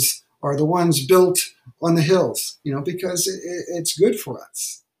houses are the ones built on the hills, because it's good for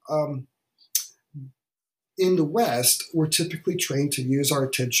us. In the West, we're typically trained to use our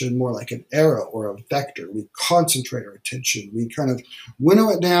attention more like an arrow or a vector. We concentrate our attention. We kind of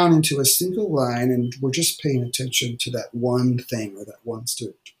winnow it down into a single line, and we're just paying attention to that one thing or that one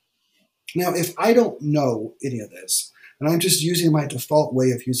student. Now, if I don't know any of this, and I'm just using my default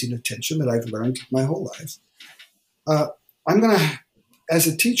way of using attention that I've learned my whole life, I'm going to, as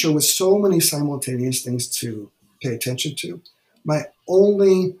a teacher with so many simultaneous things to pay attention to, my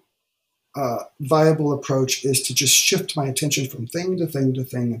only viable approach is to just shift my attention from thing to thing to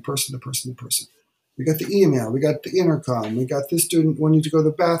thing and person to person to person. We got the email, we got the intercom, we got this student wanting to go to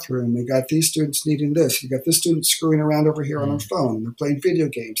the bathroom, we got these students needing this, we got this student screwing around over here on their phone, they're playing video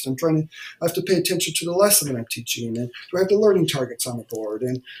games. I have to pay attention to the lesson that I'm teaching, and do I have the learning targets on the board,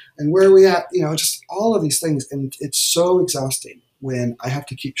 and where are we at, just all of these things. And it's so exhausting when I have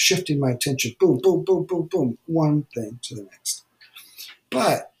to keep shifting my attention, boom, boom, boom, boom, boom, one thing to the next.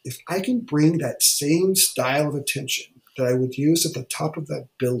 But if I can bring that same style of attention that I would use at the top of that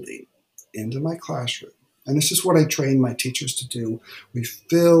building into my classroom, and this is what I train my teachers to do, we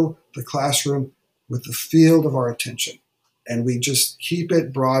fill the classroom with the field of our attention, and we just keep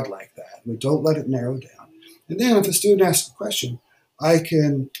it broad like that. We don't let it narrow down. And then if a student asks a question, I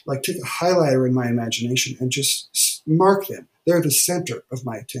can take a highlighter in my imagination and just mark them. They're the center of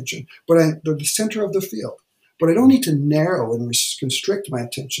my attention, but they're the center of the field. But I don't need to narrow and constrict my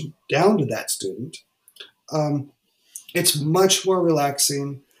attention down to that student. It's much more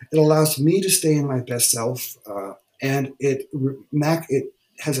relaxing. It allows me to stay in my best self, and it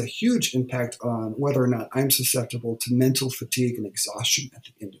has a huge impact on whether or not I'm susceptible to mental fatigue and exhaustion at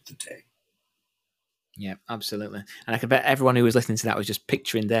the end of the day. Yeah, absolutely. And I can bet everyone who was listening to that was just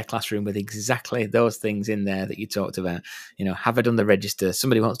picturing their classroom with exactly those things in there that you talked about. Have I done the register?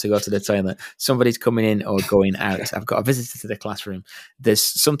 Somebody wants to go to the toilet. Somebody's coming in or going out. I've got a visitor to the classroom. There's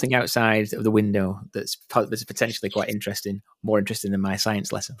something outside of the window that's potentially quite interesting, more interesting than my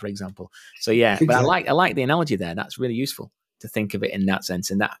science lesson, for example. So yeah, exactly. But I like the analogy there. That's really useful to think of it in that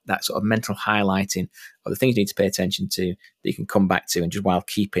sense, and that sort of mental highlighting of the things you need to pay attention to that you can come back to, and just while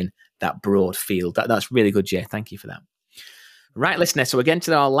keeping that broad field. That's really good, Jay. Thank you for that. Right, listener. So we're getting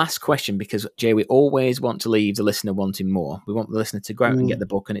to our last question because, Jay, we always want to leave the listener wanting more. We want the listener to go out and get the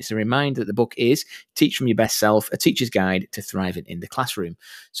book. And it's a reminder that the book is Teach from Your Best Self, A Teacher's Guide to Thriving in the Classroom.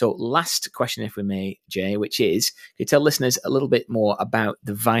 So last question, if we may, Jay, which is, can you tell listeners a little bit more about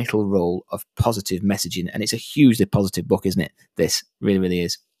the vital role of positive messaging? And it's a hugely positive book, isn't it? This really, really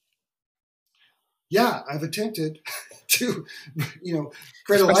is. Yeah, I've attempted to,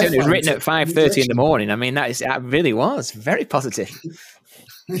 create a lifeline. It was written at 5:30 in the morning. I mean, that really was very positive.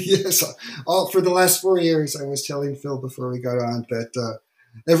 Yes. For the last 4 years, I was telling Phil before we got on that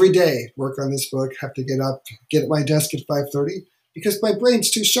every day, work on this book, have to get up, get at my desk at 5:30, because my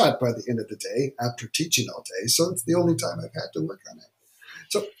brain's too shut by the end of the day after teaching all day. So it's the only time I've had to work on it.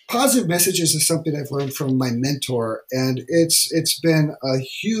 So positive messages is something I've learned from my mentor, and it's been a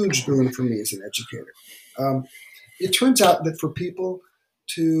huge boon for me as an educator. It turns out that for people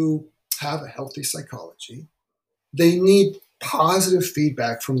to have a healthy psychology, they need positive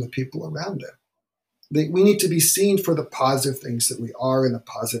feedback from the people around them. We need to be seen for the positive things that we are and the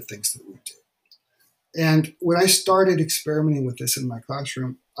positive things that we do. And when I started experimenting with this in my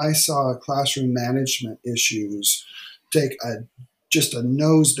classroom, I saw classroom management issues take just a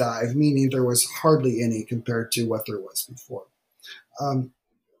nosedive, meaning there was hardly any compared to what there was before.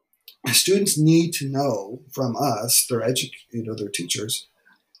 Students need to know from us, their teachers,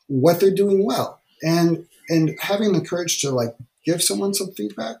 what they're doing well, and having the courage to give someone some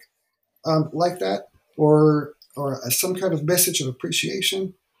feedback like that, or some kind of message of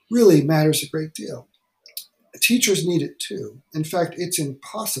appreciation, really matters a great deal. Teachers need it too. In fact, it's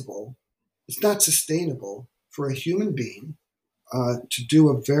impossible, it's not sustainable for a human being to do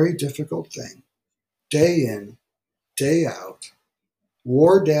a very difficult thing, day in, day out,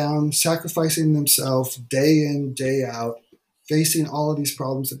 wore down, sacrificing themselves day in, day out, facing all of these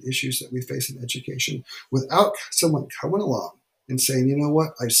problems and issues that we face in education without someone coming along and saying, you know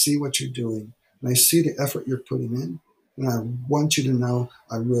what, I see what you're doing, and I see the effort you're putting in, and I want you to know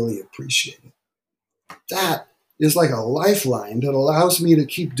I really appreciate it. That is like a lifeline that allows me to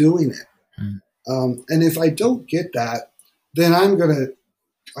keep doing it. And if I don't get that, then I'm gonna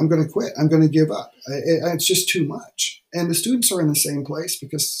quit. I'm gonna give up. It's just too much. And the students are in the same place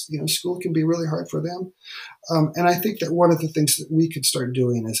because school can be really hard for them. And I think that one of the things that we could start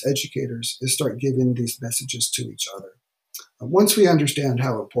doing as educators is start giving these messages to each other. Once we understand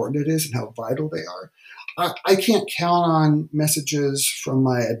how important it is and how vital they are, I can't count on messages from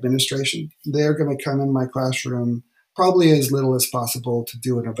my administration. They're going to come in my classroom probably as little as possible to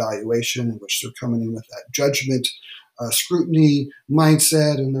do an evaluation in which they're coming in with that judgment, scrutiny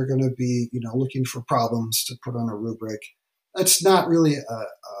mindset, and they're going to be, looking for problems to put on a rubric. That's not really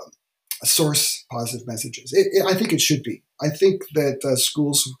a source positive messages. I think it should be. I think that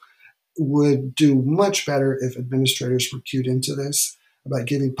schools would do much better if administrators were cued into this about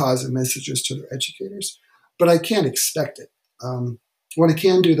giving positive messages to their educators, but I can't expect it. What I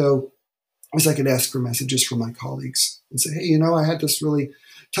can do, though, is I can ask for messages from my colleagues and say, hey, I had this really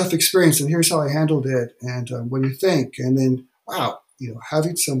tough experience, and here's how I handled it, and what do you think? And then, wow,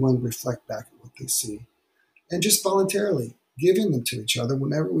 having someone reflect back at what they see, and just voluntarily giving them to each other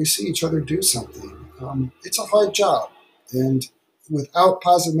whenever we see each other do something. It's a hard job, and without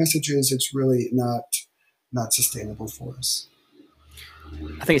positive messages, it's really not sustainable for us.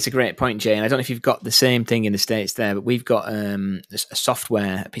 I think it's a great point, Jay. And I don't know if you've got the same thing in the States there, but we've got a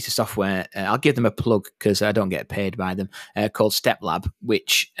piece of software. I'll give them a plug because I don't get paid by them, called StepLab,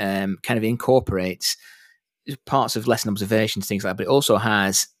 which kind of incorporates parts of lesson observations, things like that, but it also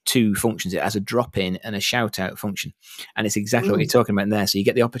has two functions. It has a drop-in and a shout-out function. And it's exactly what you're talking about there. So you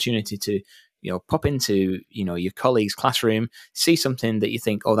get the opportunity to pop into, your colleague's classroom, see something that you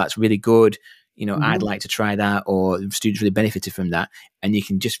think, oh, that's really good. I'd like to try that, or the students really benefited from that. And you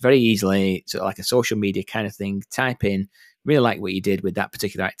can just very easily, sort of like a social media kind of thing, type in, really like what you did with that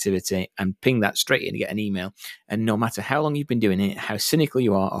particular activity, and ping that straight in and get an email. And no matter how long you've been doing it, how cynical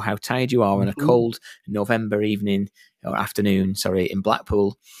you are, or how tired you are on a cold November evening or afternoon, in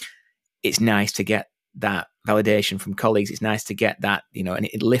Blackpool, it's nice to get that validation from colleagues. It's nice to get that, and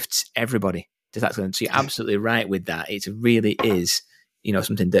it lifts everybody to that. So you're absolutely right with that. It really is,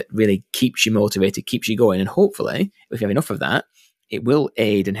 something that really keeps you motivated, keeps you going. And hopefully, if you have enough of that, it will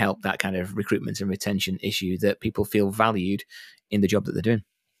aid and help that kind of recruitment and retention issue, that people feel valued in the job that they're doing.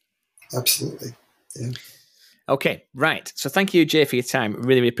 Absolutely. Yeah. Okay, right. So thank you, Jay, for your time.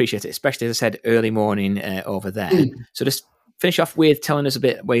 Really, really appreciate it, especially, as I said, early morning over there. So just finish off with telling us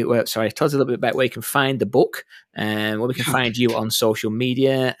tell us a little bit about where you can find the book, and where we can find you on social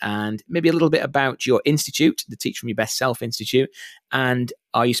media, and maybe a little bit about your institute, the Teach From Your Best Self Institute. And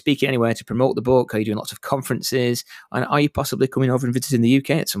are you speaking anywhere to promote the book? Are you doing lots of conferences? And are you possibly coming over and visiting the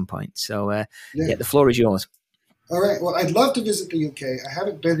UK at some point? So the floor is yours. All right. Well, I'd love to visit the UK. I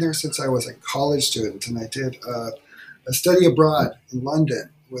haven't been there since I was a college student, and I did a study abroad in London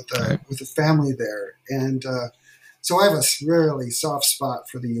with a family there. And so I have a really soft spot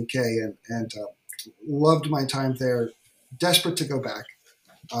for the UK, and loved my time there. Desperate to go back.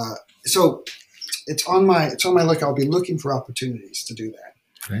 So it's on my look. I'll be looking for opportunities to do that.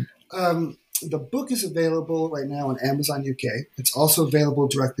 Right. The book is available right now on Amazon UK. It's also available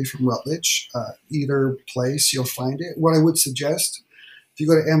directly from Routledge. Either place you'll find it. What I would suggest if you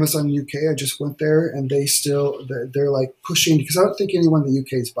go to Amazon UK, I just went there, and they're like pushing, because I don't think anyone in the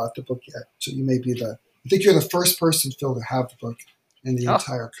UK has bought the book yet. So you may be I think you're the first person, Phil, to have the book in the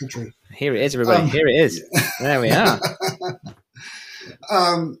entire country. Here it is, everybody. Here it is. There we are.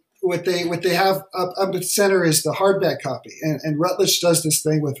 What they have up at the center is the hardback copy, and Routledge does this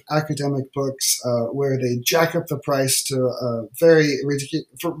thing with academic books where they jack up the price to a very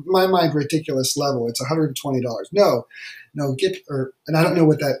for my mind, ridiculous level. It's $120. No, and I don't know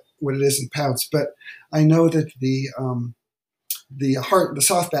what it is in pounds, but I know that the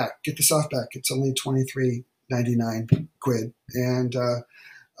softback, get the softback. It's only £23.99 quid, and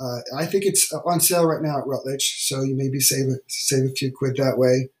I think it's on sale right now at Routledge, so you maybe save a few quid that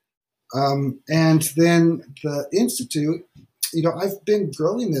way. And then the Institute, I've been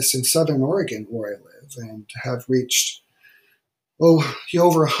growing this in Southern Oregon where I live, and have reached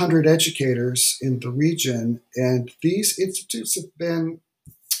over 100 educators in the region. And these institutes have been,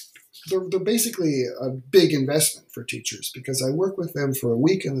 they're basically a big investment for teachers, because I work with them for a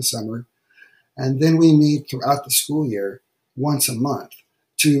week in the summer, and then we meet throughout the school year once a month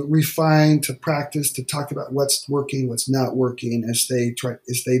to refine, to practice, to talk about what's working, what's not working, as they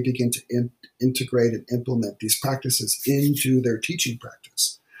begin to integrate and implement these practices into their teaching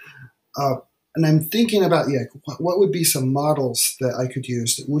practice. And I'm thinking about, what would be some models that I could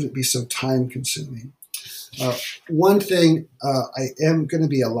use that wouldn't be so time consuming? One thing, I am going to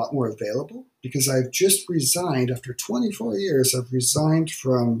be a lot more available, because I've just resigned after 24 years. I've resigned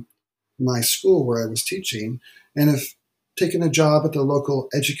from my school where I was teaching, and have taken a job at the local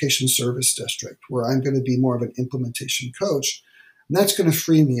education service district, where I'm going to be more of an implementation coach. And that's going to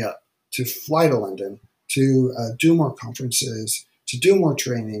free me up to fly to London, to do more conferences, to do more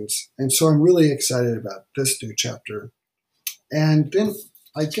trainings. And so I'm really excited about this new chapter. And then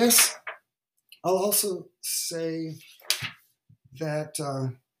I guess I'll also say that,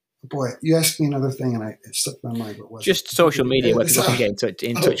 you asked me another thing and it slipped my mind. What was just it? Social media, where people can get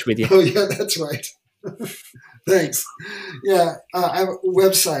in touch with you. Oh, yeah, that's right. Thanks. Yeah, I have a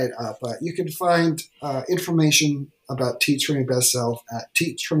website up. You can find information about Teach From Your Best Self at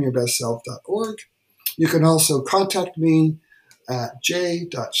teachfromyourbestself.org. You can also contact me at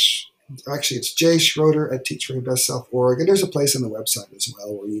it's Jay Schroder at teachfromyourbestself.org. And there's a place on the website as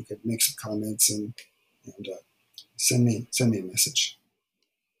well where you can make some comments and send me a message.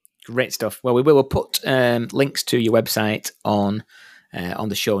 Great stuff. Well, we will put links to your website on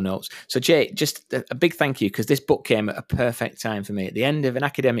the show notes. So Jay, just a big thank you, because this book came at a perfect time for me at the end of an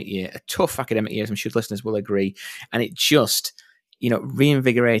academic year, a tough academic year, as I'm sure listeners will agree. And it just,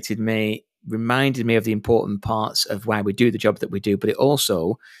 reinvigorated me, reminded me of the important parts of why we do the job that we do, but it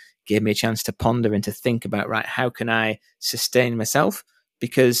also gave me a chance to ponder and to think about, right, how can I sustain myself?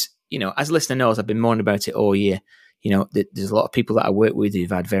 Because, as a listener knows, I've been moaning about it all year. There's a lot of people that I work with who've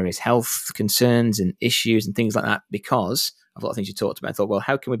had various health concerns and issues and things like that because of a lot of things you talked about. I thought, well,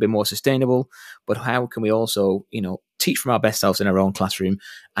 how can we be more sustainable? But how can we also, teach from our best selves in our own classroom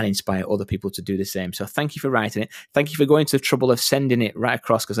and inspire other people to do the same? So thank you for writing it. Thank you for going to the trouble of sending it right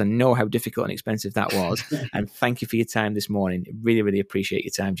across, because I know how difficult and expensive that was. And thank you for your time this morning. Really, really appreciate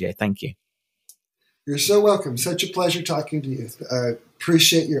your time, Jay. Thank you. You're so welcome. Such a pleasure talking to you. I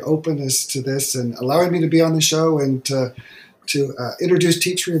appreciate your openness to this and allowing me to be on the show and to introduce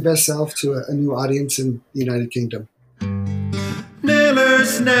Teach From Your Best Self to a new audience in the United Kingdom.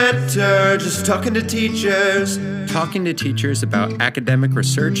 Nailers Netter, just talking to teachers. Talking to teachers about academic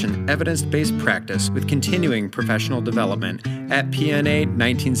research and evidence-based practice with continuing professional development at PNA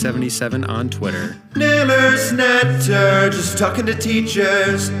 1977 on Twitter. Nailers Netter, just talking to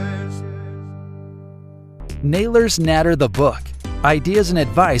teachers. Nailers Natter the book. Ideas and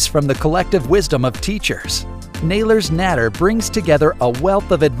advice from the collective wisdom of teachers. Nailers Natter brings together a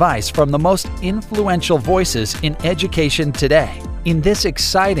wealth of advice from the most influential voices in education today. In this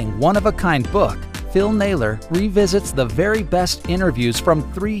exciting, one-of-a-kind book, Phil Naylor revisits the very best interviews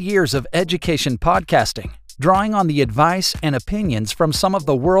from 3 years of education podcasting, drawing on the advice and opinions from some of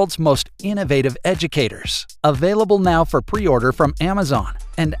the world's most innovative educators. Available now for pre-order from Amazon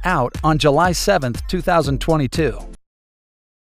and out on July 7th, 2022.